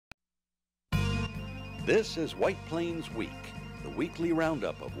This is White Plains Week, the weekly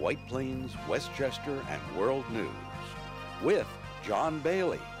roundup of White Plains, Westchester, and world news. With John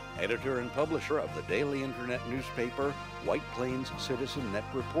Bailey, editor and publisher of the daily internet newspaper White Plains Citizen Net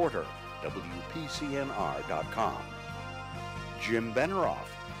Reporter, WPCNR.com. Jim Benerofe,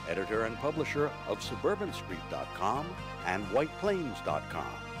 editor and publisher of SuburbanStreet.com and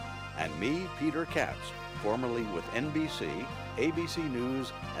WhitePlains.com. And me, Peter Katz, formerly with NBC, ABC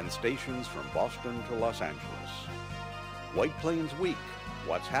News, and stations from Boston to Los Angeles. White Plains Week,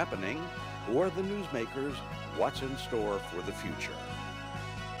 what's happening, who are the newsmakers, what's in store for the future.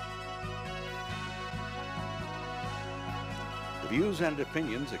 The views and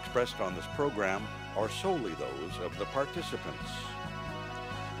opinions expressed on this program are solely those of the participants.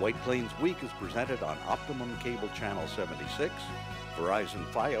 White Plains Week is presented on Optimum Cable Channel 76, Verizon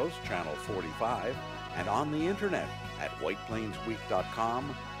Fios Channel 45, and on the internet at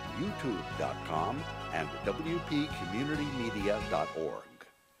whiteplainsweek.com, youtube.com, and wpcommunitymedia.org.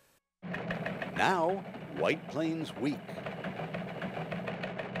 Now, White Plains Week.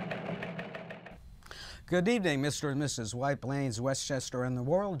 Good evening, Mr. and Mrs. White Plains, Westchester, and the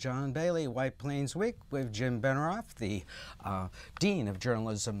world. John Bailey, White Plains Week, with Jim Benerofe, the Dean of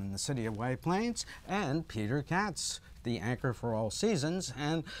Journalism in the City of White Plains, and Peter Katz, the anchor for all seasons.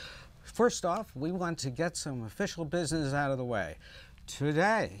 And first off, we want to get some official business out of the way.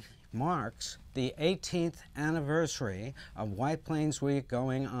 Today marks the 18th anniversary of White Plains Week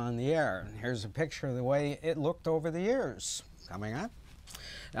going on the air. And here's a picture of the way it looked over the years. Coming up.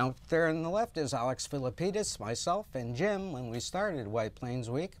 Now, there on the left is Alex Philippidis, myself, and Jim when we started White Plains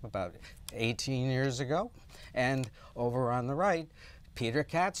Week about 18 years ago. And over on the right, Peter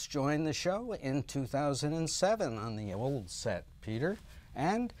Katz joined the show in 2007 on the old set. Peter.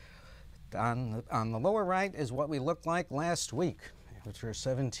 And on the lower right is what we looked like last week, which are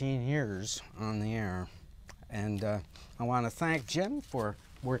 17 years on the air. And I want to thank Jim for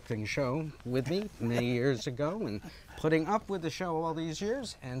working the show with me many years ago and putting up with the show all these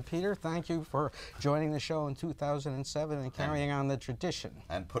years. And Peter, thank you for joining the show in 2007 and carrying on the tradition.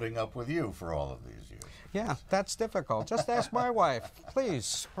 And putting up with you for all of these years. Yeah, that's difficult. Just ask my wife,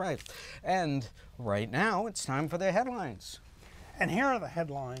 please. Right. And right now, it's time for the headlines. And here are the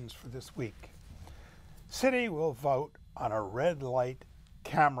headlines for this week. City will vote on a red light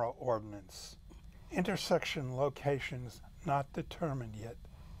camera ordinance. Intersection locations not determined yet.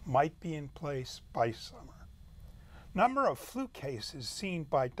 Might be in place by summer. Number of flu cases seen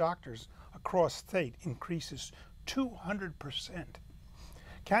by doctors across state increases 200%.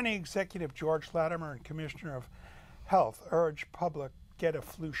 County Executive George Latimer and Commissioner of Health urge public get a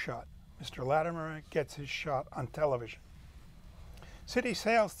flu shot. Mr. Latimer gets his shot on television. City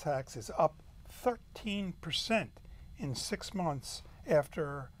sales tax is up 13% in 6 months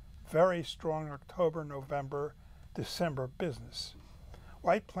after very strong October, November, December business.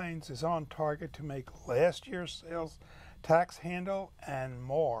 White Plains is on target to make last year's sales tax handle and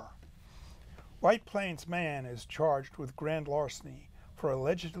more. White Plains man is charged with grand larceny for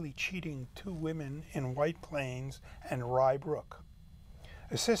allegedly cheating 2 women in White Plains and Rye Brook.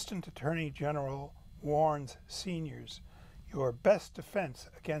 Assistant Attorney General warns seniors, your best defense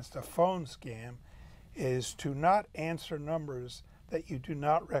against a phone scam is to not answer numbers that you do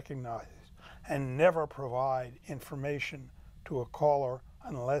not recognize and never provide information to a caller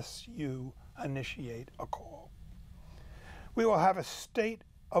unless you initiate a call. We will have a State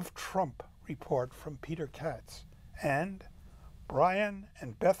of Trump report from Peter Katz, and Brian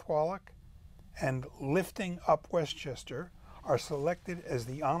and Beth Wallach and Lifting Up Westchester are selected as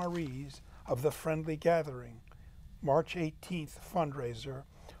the honorees of the Friendly Gathering, March 18th fundraiser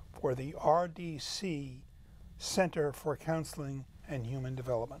for the RDC Center for Counseling and Human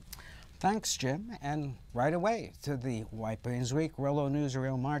Development. Thanks, Jim. And right away to the White Plains Week Rollo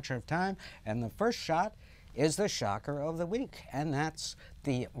Newsreel March of Time. And the first shot is the shocker of the week, and that's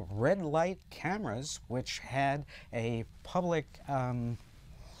the red light cameras, which had a public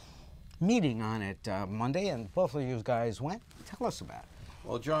meeting on it Monday, and both of you guys went. Tell us about it.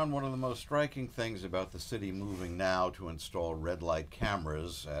 Well, John, one of the most striking things about the city moving now to install red light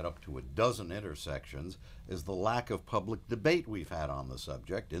cameras at up to a dozen intersections is the lack of public debate we've had on the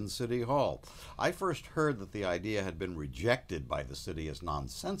subject in City Hall. I first heard that the idea had been rejected by the city as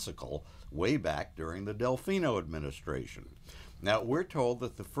nonsensical way back during the Delfino administration. Now, we're told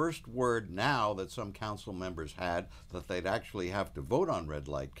that the first word now that some council members had that they'd actually have to vote on red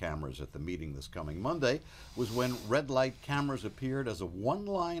light cameras at the meeting this coming Monday was when red light cameras appeared as a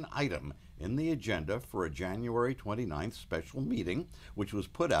one-line item in the agenda for a January 29th special meeting, which was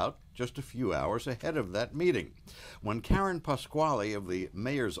put out just a few hours ahead of that meeting. When Karen Pasquale of the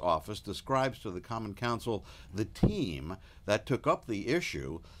mayor's office describes to the Common Council the team that took up the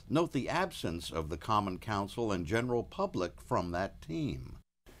issue, note the absence of the Common Council and general public from that team.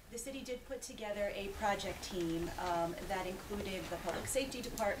 The city did put together a project team that included the Public Safety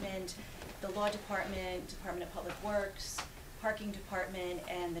Department, the Law Department, Department of Public Works, Parking Department,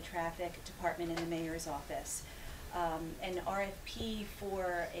 and the Traffic Department in the Mayor's office. An RFP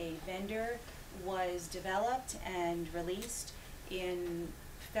for a vendor was developed and released in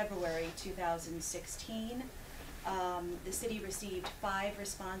February 2016. The city received 5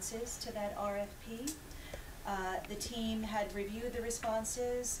 responses to that RFP. The team had reviewed the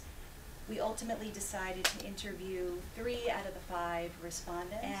responses. We ultimately decided to interview 3 out of the 5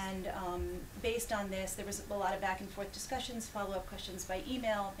 respondents. And based on this, there was a lot of back and forth discussions, follow-up questions by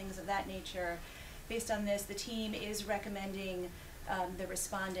email, things of that nature. Based on this, the team is recommending the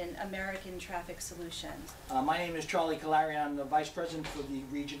respondent, American Traffic Solutions. My name is Charlie Calarian. I'm the Vice President for the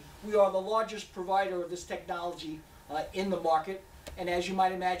region. We are the largest provider of this technology in the market. And as you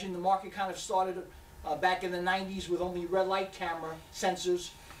might imagine, the market kind of started back in the 90s with only red light camera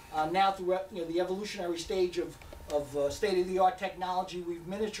sensors. Now through the evolutionary stage of state-of-the-art technology, we've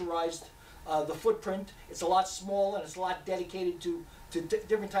miniaturized the footprint. It's a lot smaller and it's a lot dedicated to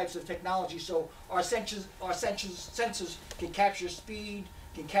different types of technology. So our sensors can capture speed,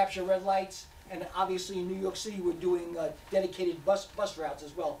 can capture red lights, and obviously in New York City we're doing dedicated bus routes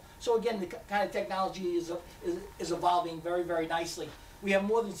as well. So again, the kind of technology is evolving very, very nicely. We have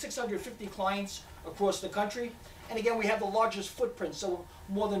more than 650 clients across the country, and again we have the largest footprint, so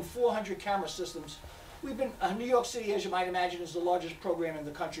more than 400 camera systems. We've been, New York City, as you might imagine, is the largest program in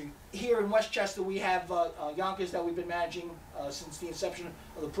the country. Here in Westchester, we have Yonkers that we've been managing since the inception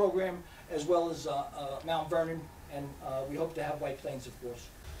of the program, as well as Mount Vernon, and we hope to have White Plains, of course.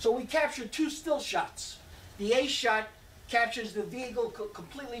 So we captured 2 still shots. The A shot captures the vehicle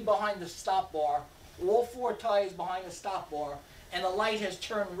completely behind the stop bar, all 4 tires behind the stop bar, and the light has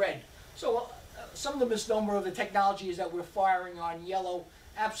turned red. So some of the misnomer of the technology is that we're firing on yellow.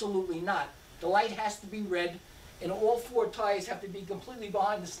 Absolutely not. The light has to be red, and all 4 tires have to be completely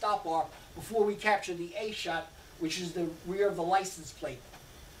behind the stop bar before we capture the A shot, which is the rear of the license plate.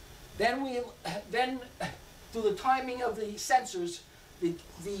 Then through the timing of the sensors, the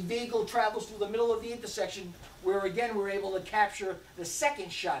vehicle travels through the middle of the intersection, where again we're able to capture the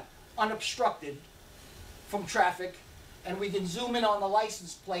second shot unobstructed from traffic, and we can zoom in on the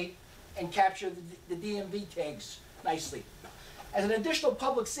license plate and capture the DMV tags nicely. As an additional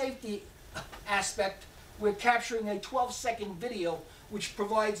public safety aspect, we're capturing a 12-second video which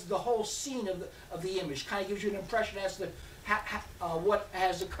provides the whole scene of the image, kind of gives you an impression as to what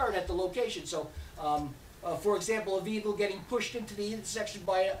has occurred at the location. So for example, a vehicle getting pushed into the intersection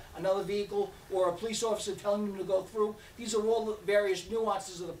by another vehicle, or a police officer telling them to go through. These are all the various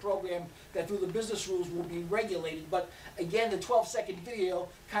nuances of the program that through the business rules will be regulated. But again, the 12-second video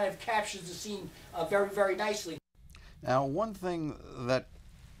kind of captures the scene very, very nicely. Now, one thing that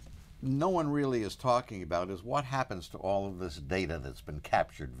no one really is talking about is what happens to all of this data that's been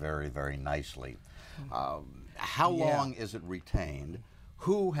captured very, very nicely. How long is it retained?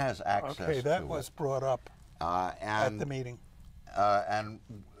 Who has access to it? Okay, that was brought up at the meeting. And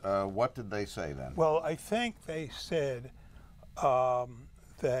what did they say then? Well, I think they said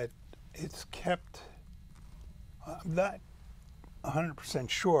that it's kept, I'm not 100%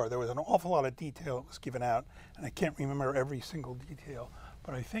 sure. There was an awful lot of detail that was given out, and I can't remember every single detail,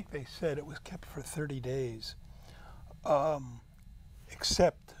 but I think they said it was kept for 30 days,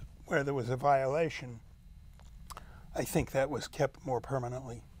 except where there was a violation. I think that was kept more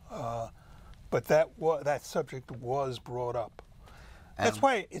permanently, but that subject was brought up. That's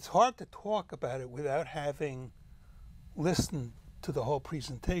why it's hard to talk about it without having listened to the whole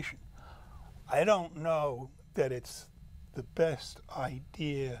presentation. I don't know that it's the best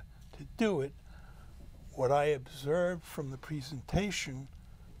idea to do it. What I observed from the presentation,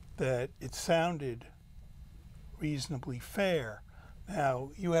 that it sounded reasonably fair.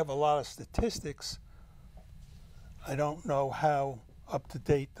 Now, you have a lot of statistics. I don't know how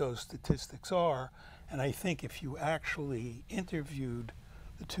up-to-date those statistics are, and I think if you actually interviewed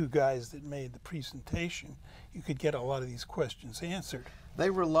the 2 guys that made the presentation, you could get a lot of these questions answered. They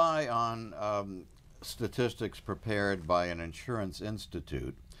rely on statistics prepared by an insurance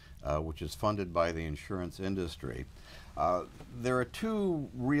institute, which is funded by the insurance industry. There are 2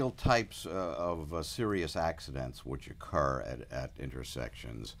 real types of serious accidents which occur at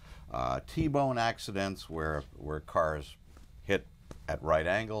intersections. T-bone accidents where cars hit at right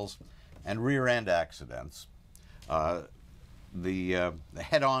angles, and rear-end accidents. The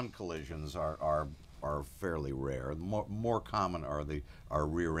head-on collisions are fairly rare. More common are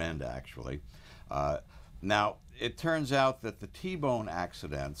rear-end, actually. Now, it turns out that the T-bone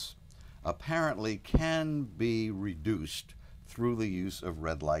accidents apparently can be reduced through the use of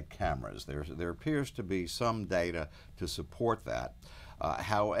red light cameras. There appears to be some data to support that.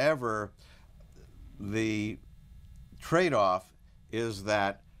 However, the trade-off is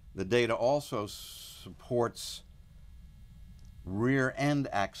that the data also supports rear-end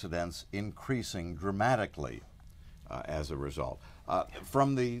accidents increasing dramatically as a result.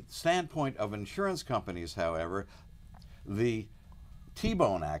 From the standpoint of insurance companies, however, the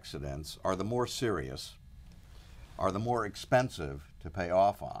T-bone accidents are the more serious, are the more expensive to pay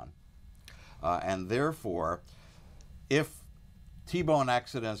off on, and therefore, if T-bone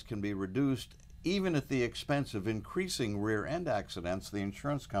accidents can be reduced even at the expense of increasing rear-end accidents, the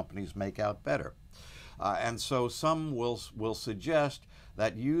insurance companies make out better. And so some will suggest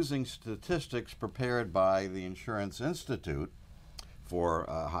that using statistics prepared by the Insurance Institute for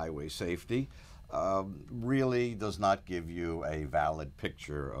highway safety really does not give you a valid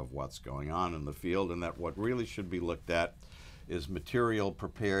picture of what's going on in the field, and that what really should be looked at is material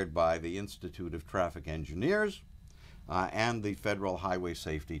prepared by the Institute of Traffic Engineers and the Federal Highway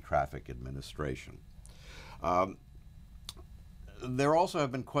Safety Traffic Administration. There also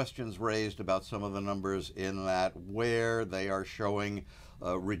have been questions raised about some of the numbers in that where they are showing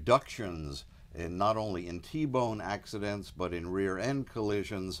reductions in not only in T-bone accidents but in rear-end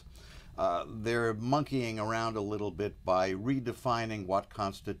collisions. They're monkeying around a little bit by redefining what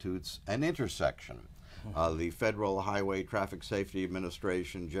constitutes an intersection. The Federal Highway Traffic Safety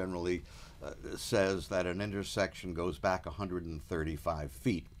Administration generally says that an intersection goes back 135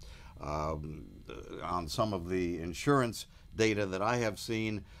 feet. On some of the insurance data that I have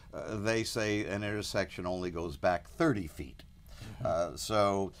seen, they say an intersection only goes back 30 feet.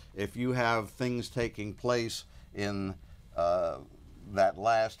 So if you have things taking place in that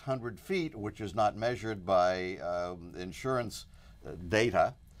last 100 feet, which is not measured by insurance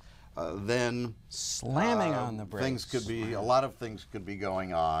data, then slamming on the brakes. Things could be, a lot of things could be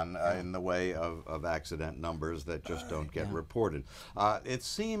going on in the way of accident numbers that just don't get reported. It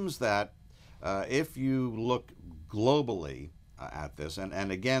seems that if you look globally at this,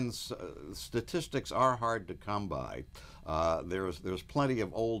 and again, statistics are hard to come by. There's plenty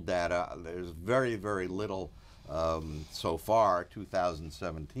of old data. There's very, very little so far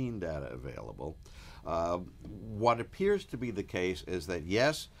 2017 data available. What appears to be the case is that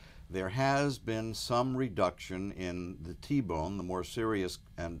yes, there has been some reduction in the T-bone, the more serious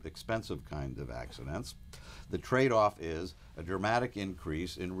and expensive kinds of accidents. The trade-off is a dramatic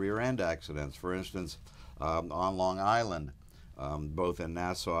increase in rear-end accidents. For instance, on Long Island, both in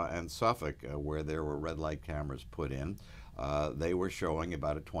Nassau and Suffolk, where there were red light cameras put in, they were showing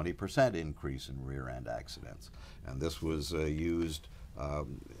about a 20% increase in rear-end accidents. And this was used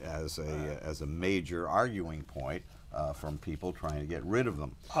as a major arguing point from people trying to get rid of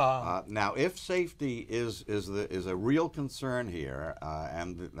them. Now, if safety is a real concern here,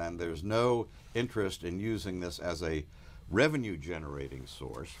 and there's no interest in using this as a revenue-generating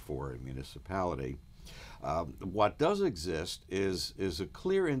source for a municipality, what does exist is a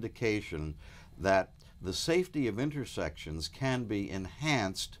clear indication that the safety of intersections can be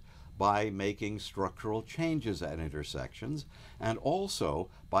enhanced by making structural changes at intersections, and also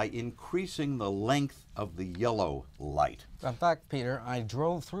by increasing the length of the yellow light. In fact, Peter, I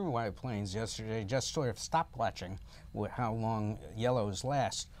drove through White Plains yesterday, just sort of stopwatching how long yellows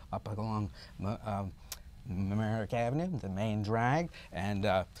last up along Merrick Avenue, the main drag, and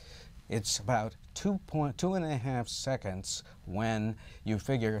it's about 2.5 seconds when you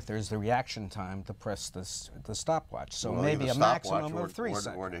figure if there's the reaction time to press the stopwatch. So well, maybe a maximum of 3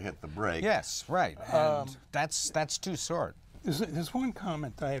 seconds. Or to hit the brake. Yes, right. And that's too short. There's one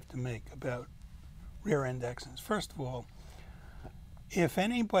comment I have to make about rear-end accidents. First of all, if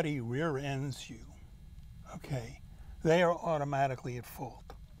anybody rear-ends you, okay, they are automatically at fault.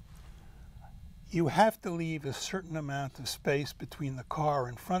 You have to leave a certain amount of space between the car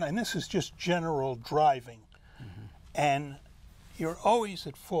in front, and this is just general driving. And you're always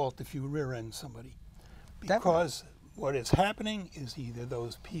at fault if you rear-end somebody. Because what is happening is either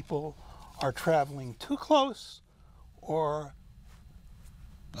those people are traveling too close or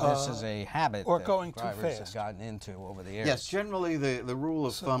this is a habit or that going too drivers fast. have gotten into over the years. Yes, generally the rule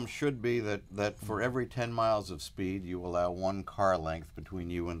of thumb should be that for every 10 miles of speed, you allow 1 car length between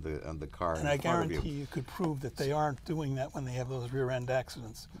you and the car in front of you. And I guarantee you could prove that they aren't doing that when they have those rear-end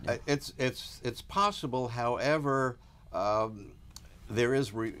accidents. It's possible, however, there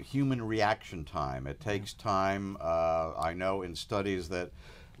is human reaction time. It takes time. I know in studies that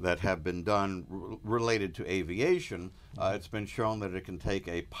have been done related to aviation, it's been shown that it can take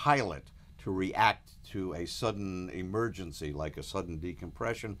a pilot to react to a sudden emergency, like a sudden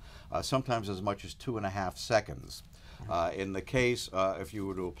decompression, sometimes as much as 2.5 seconds. In the case, if you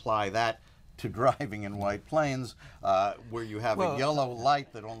were to apply that to driving in White Plains, where you have a yellow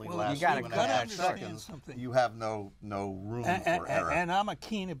light that only lasts 2.5 seconds, you have no room for error. And I'm a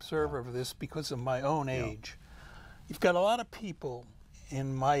keen observer of this because of my own age. You've got a lot of people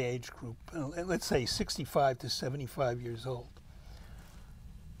in my age group, let's say 65 to 75 years old.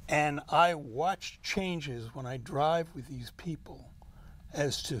 And I watch changes when I drive with these people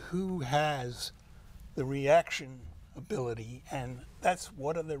as to who has the reaction ability, and that's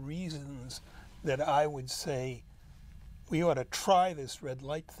one of the reasons that I would say we ought to try this red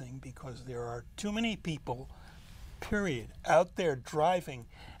light thing, because there are too many people, period, out there driving,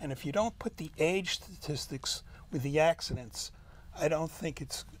 and if you don't put the age statistics with the accidents, I don't think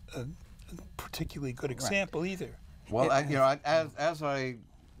it's a particularly good example either. Well, as I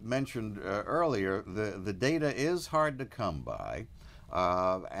mentioned earlier, the data is hard to come by,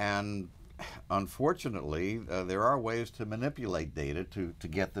 and unfortunately, there are ways to manipulate data to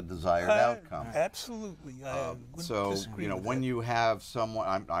get the desired outcome. Absolutely. So, when you have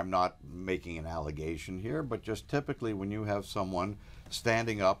someone, I'm not making an allegation here, but just typically when you have someone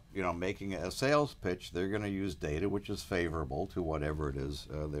standing up, making a sales pitch, they're going to use data which is favorable to whatever it is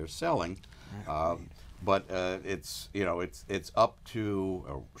they're selling. But it's up to,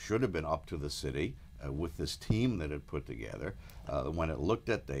 or should have been up to the city with this team that it put together when it looked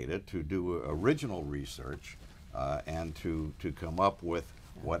at data to do original research and to come up with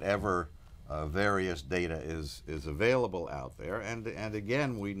whatever various data is available out there. And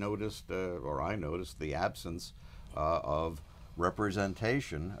again, we noticed, or I noticed, the absence of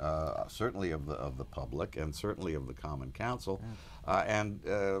representation, certainly of the public and certainly of the Common Council. And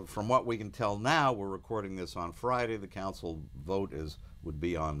from what we can tell now, we're recording this on Friday. The council vote would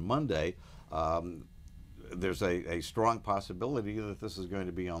be on Monday. There's a strong possibility that this is going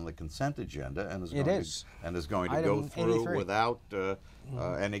to be on the consent agenda and is going to go through 83. Without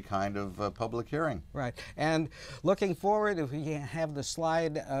any kind of public hearing. Right. And looking forward, if we have the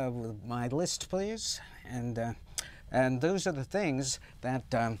slide with my list, please. And those are the things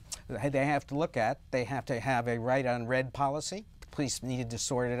that they have to look at. They have to have a right on red policy. The police needed to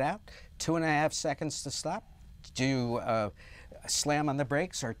sort it out. 2.5 seconds to stop. Do slam on the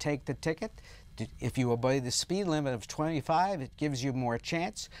brakes or take the ticket. If you obey the speed limit of 25, it gives you more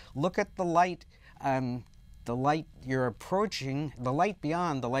chance. Look at the light you're approaching, the light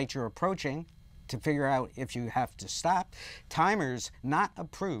beyond the light you're approaching, to figure out if you have to stop. Timers not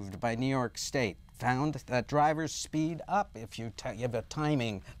approved by New York State found that drivers speed up if you have a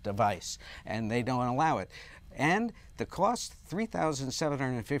timing device, and they don't allow it. And the cost,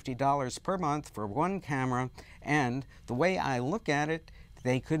 $3,750 per month for one camera, and the way I look at it,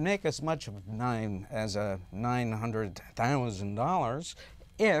 they could make as much of $900,000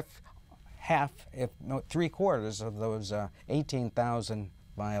 if three-quarters of those 18,000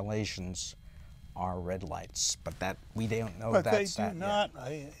 violations are red lights. But that we don't know. But they do not.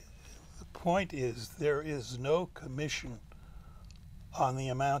 The point is, there is no commission on the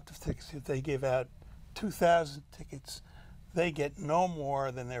amount of tickets. If they give out 2,000 tickets, they get no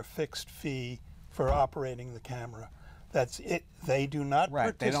more than their fixed fee for operating the camera. That's it. They do not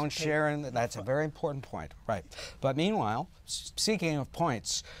participate. They don't share in that. That's a very important point. Right. But meanwhile, speaking of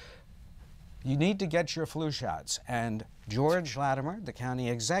points, you need to get your flu shots. And George Latimer, the county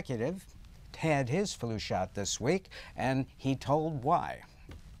executive, had his flu shot this week, and he told why.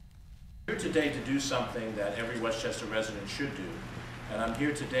 I'm here today to do something that every Westchester resident should do. And I'm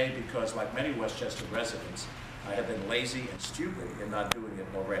here today because, like many Westchester residents, I have been lazy and stupid in not doing it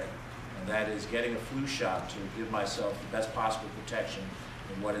already. And that is getting a flu shot to give myself the best possible protection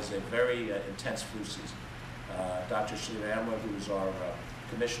in what is a very intense flu season. Dr. Latimer, who is our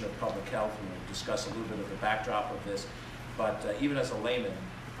Commissioner of Public Health, will discuss a little bit of the backdrop of this. But even as a layman,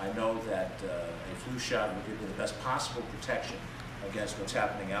 I know that a flu shot will give me the best possible protection against what's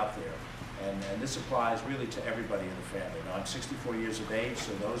happening out there. And this applies really to everybody in the family. Now, I'm 64 years of age,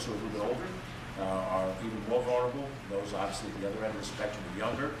 so those who are a little bit older are even more vulnerable. Those obviously at the other end of the spectrum are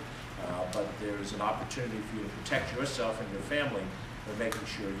younger. But there is an opportunity for you to protect yourself and your family by making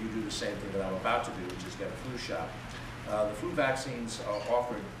sure you do the same thing that I'm about to do, which is get a flu shot. The flu vaccines are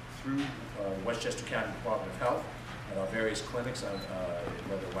offered through Westchester County Department of Health at our various clinics,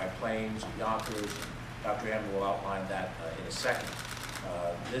 whether White Plains or Yonkers. Dr. Amber will outline that in a second.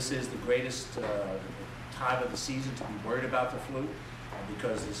 This is the greatest time of the season to be worried about the flu.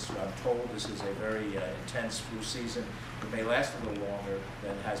 because I'm told this is a very intense flu season. It may last a little longer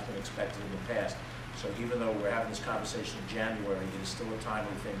than has been expected in the past. So even though we're having this conversation in January, it is still a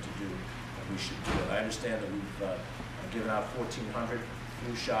timely thing to do, and we should do it. I understand that we've given out 1,400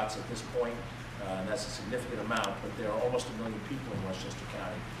 flu shots at this point, and that's a significant amount, but there are almost 1 million people in Westchester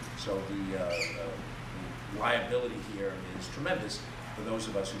County. So the liability here is tremendous for those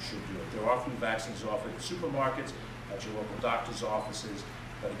of us who should do it. There are flu vaccines offered at supermarkets, at your local doctor's offices,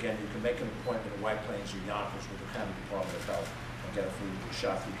 but again, you can make an appointment at White Plains or Yonkers with the County Department of Health and get a flu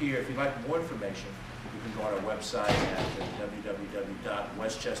shot through here. If you'd like more information, you can go on our website at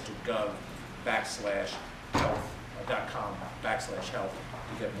www.westchestergov.com/health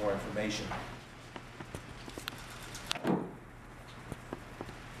to get more information.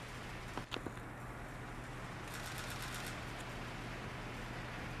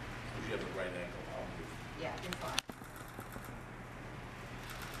 You have the right angle. I'll move. Yeah, you're fine.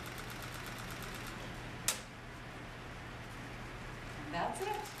 And that's it.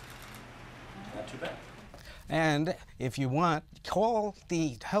 Not too bad. And if you want, call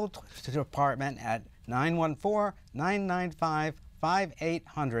the health department at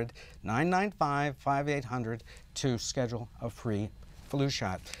 914-995-5800, 995-5800 to schedule a free flu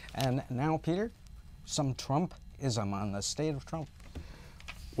shot. And now, Peter, some Trumpism on the state of Trump.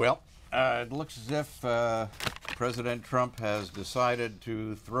 Well, it looks as if President Trump has decided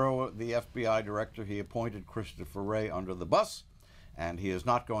to throw the FBI director he appointed, Christopher Wray, under the bus, and he is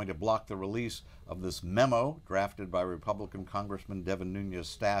not going to block the release of this memo drafted by Republican Congressman Devin Nunes'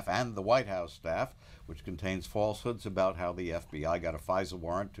 staff and the White House staff, which contains falsehoods about how the FBI got a FISA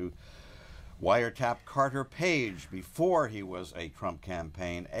warrant to wiretap Carter Page before he was a Trump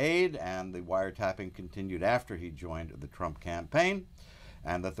campaign aide, and the wiretapping continued after he joined the Trump campaign,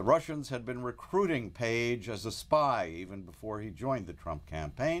 and that the Russians had been recruiting Page as a spy even before he joined the Trump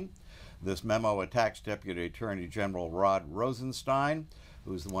campaign. This memo attacks Deputy Attorney General Rod Rosenstein,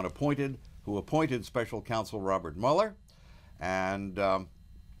 who's the one who appointed Special Counsel Robert Mueller, and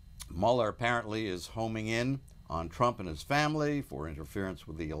Mueller apparently is homing in on Trump and his family for interference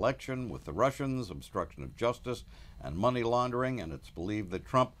with the election, with the Russians, obstruction of justice, and money laundering, and it's believed that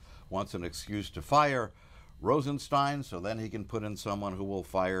Trump wants an excuse to fire Rosenstein so then he can put in someone who will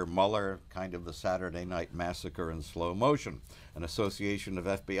fire Mueller, kind of the Saturday Night Massacre in slow motion. An association of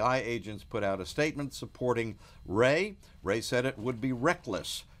FBI agents put out a statement supporting Wray. Wray said it would be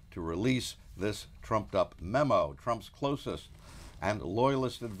reckless to release this trumped-up memo. Trump's closest and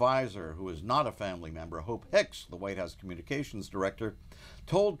loyalist advisor, who is not a family member, Hope Hicks, the White House communications director,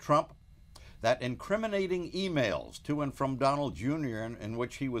 told Trump that incriminating emails to and from Donald Jr. in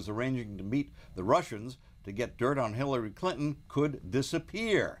which he was arranging to meet the Russians to get dirt on Hillary Clinton could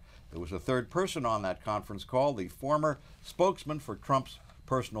disappear. There was a third person on that conference call, the former spokesman for Trump's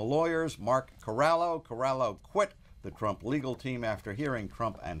personal lawyers, Mark Corallo. Corallo quit the Trump legal team after hearing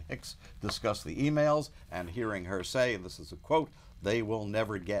Trump and Hicks discuss the emails and hearing her say, and this is a quote, "They will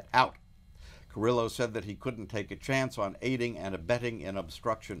never get out." Carrillo said that he couldn't take a chance on aiding and abetting in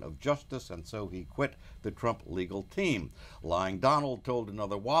obstruction of justice, and so he quit the Trump legal team. Lying Donald told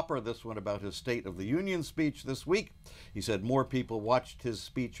another whopper, this one about his State of the Union speech this week. He said more people watched his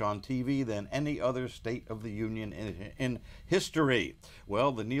speech on TV than any other State of the Union in history.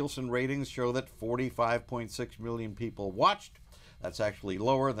 Well, the Nielsen ratings show that 45.6 million people watched. That's actually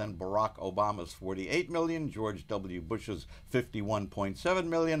lower than Barack Obama's 48 million, George W. Bush's 51.7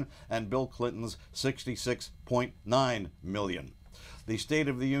 million, and Bill Clinton's 66.9 million. The State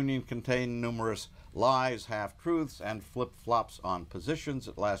of the Union contained numerous lies, half-truths, and flip-flops on positions.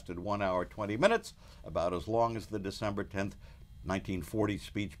 It lasted 1 hour, 20 minutes, about as long as the December 10th, 1940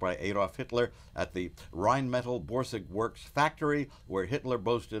 speech by Adolf Hitler at the Rheinmetall-Borsig Works factory, where Hitler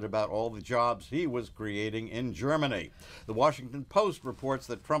boasted about all the jobs he was creating in Germany. The Washington Post reports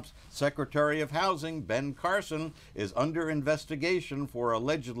that Trump's Secretary of Housing, Ben Carson, is under investigation for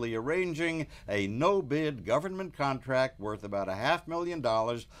allegedly arranging a no-bid government contract worth about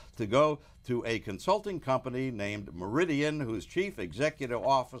 $500,000 to go to a consulting company named Meridian, whose chief executive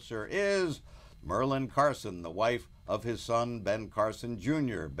officer is Merlin Carson, the wife of his son, Ben Carson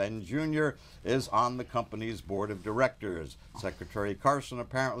Jr. Ben Jr. is on the company's board of directors. Secretary Carson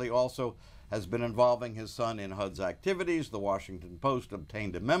apparently also has been involving his son in HUD's activities. The Washington Post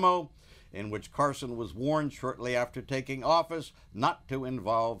obtained a memo in which Carson was warned shortly after taking office not to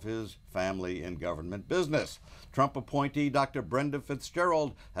involve his family in government business. Trump appointee Dr. Brenda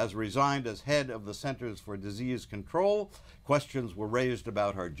Fitzgerald has resigned as head of the Centers for Disease Control. Questions were raised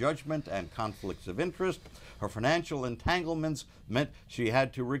about her judgment and conflicts of interest. Her financial entanglements meant she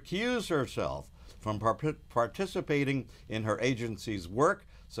had to recuse herself from participating in her agency's work,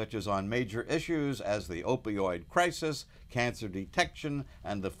 such as on major issues as the opioid crisis, cancer detection,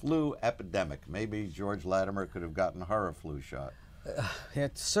 and the flu epidemic. Maybe George Latimer could have gotten her a flu shot.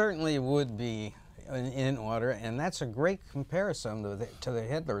 It certainly would be in order, and that's a great comparison to the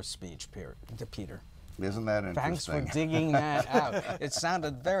Hitler speech, Peter. Isn't that interesting? Thanks for digging that out. It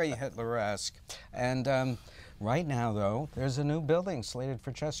sounded very Hitler-esque. And right now, though, there's a new building slated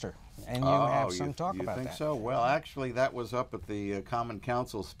for Chester, and you have some talk about that. You think so? Well, actually, that was up at the Common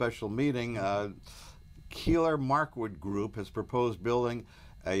Council special meeting. Keeler Markwood Group has proposed building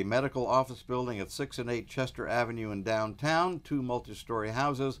a medical office building at 6 and 8 Chester Avenue in downtown. 2 multi-story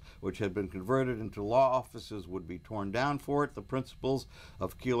houses, which had been converted into law offices, would be torn down for it. The principals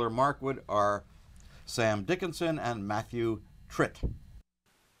of Keeler Markwood are Sam Dickinson and Matthew Tritt.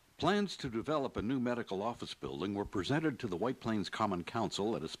 Plans to develop a new medical office building were presented to the White Plains Common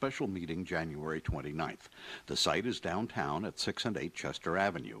Council at a special meeting January 29th. The site is downtown at 6 and 8 Chester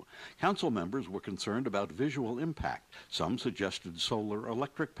Avenue. Council members were concerned about visual impact. Some suggested solar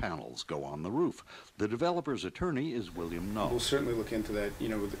electric panels go on the roof. The developer's attorney is William Null. We'll certainly look into that. You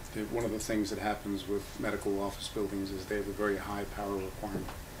know, one of the things that happens with medical office buildings is they have a very high power requirement.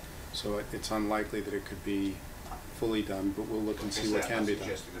 So it's unlikely that it could be fully done, but we'll look and see what can be done.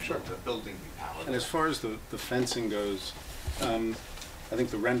 Sure. The building be powered. And as far as the fencing goes, I think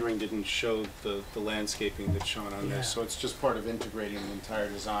the rendering didn't show the landscaping that's shown on this, so it's just part of integrating the entire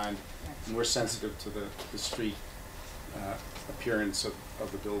design. And we're sensitive to the street appearance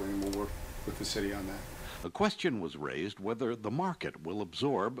of the building, and we'll work with the city on that. A question was raised whether the market will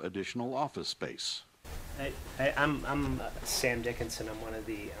absorb additional office space. I'm Sam Dickinson. I'm one of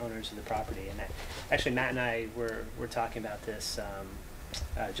the owners of the property, and actually Matt and I were talking about this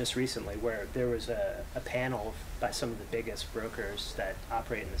just recently, where there was a panel by some of the biggest brokers that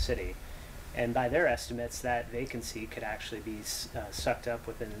operate in the city, and by their estimates, that vacancy could actually be sucked up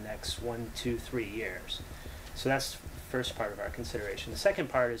within the next 1, 2, 3 years. So that's the first part of our consideration. The second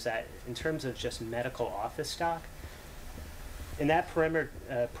part is that in terms of just medical office stock, in that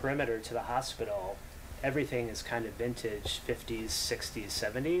perimeter to the hospital, everything is kind of vintage 50s, 60s,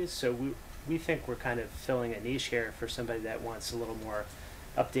 70s. So we think we're kind of filling a niche here for somebody that wants a little more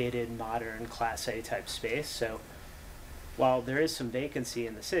updated, modern, Class A type space. So while there is some vacancy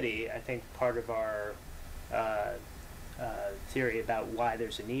in the city, I think part of our theory about why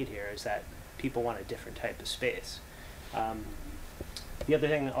there's a need here is that people want a different type of space. The other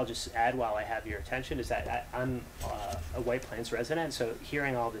thing I'll just add while I have your attention is that I'm a White Plains resident, so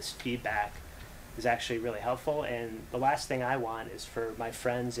hearing all this feedback is actually really helpful, and the last thing I want is for my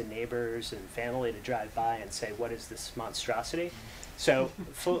friends and neighbors and family to drive by and say, what is this monstrosity? So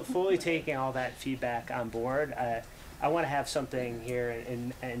fully taking all that feedback on board, I want to have something here,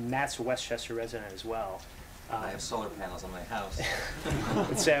 and Matt's a Westchester resident as well. I have solar panels on my house.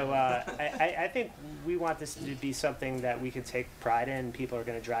 So I think we want this to be something that we can take pride in. People are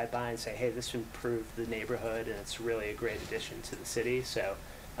going to drive by and say, hey, this improved the neighborhood, and it's really a great addition to the city. So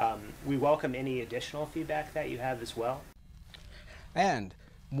we welcome any additional feedback that you have as well. And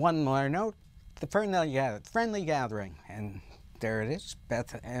one more note, the friendly gathering, and there it is.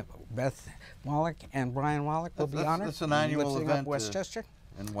 Beth Wallach and Brian Wallach will be honored. It's an annual event Westchester.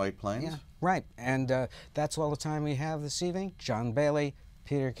 In White Plains. Yeah, right. And that's all the time we have this evening. John Bailey,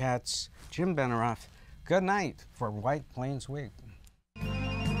 Peter Katz, Jim Benerofe. Good night for White Plains Week.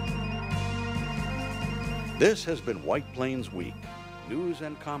 This has been White Plains Week. News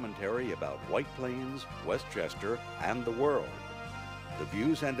and commentary about White Plains, Westchester, and the world. The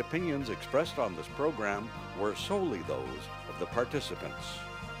views and opinions expressed on this program were solely those of the participants.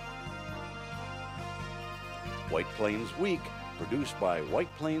 White Plains Week, produced by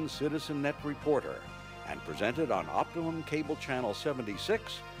White Plains Citizen Net Reporter, and presented on Optimum Cable Channel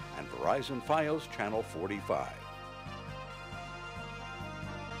 76 and Verizon Fios Channel 45.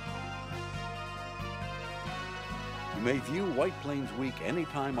 You may view White Plains Week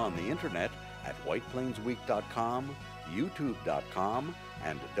anytime on the internet at whiteplainsweek.com, youtube.com,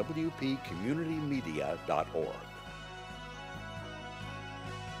 and wpcommunitymedia.org.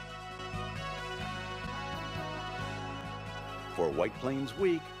 For White Plains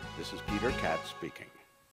Week, this is Peter Katz speaking.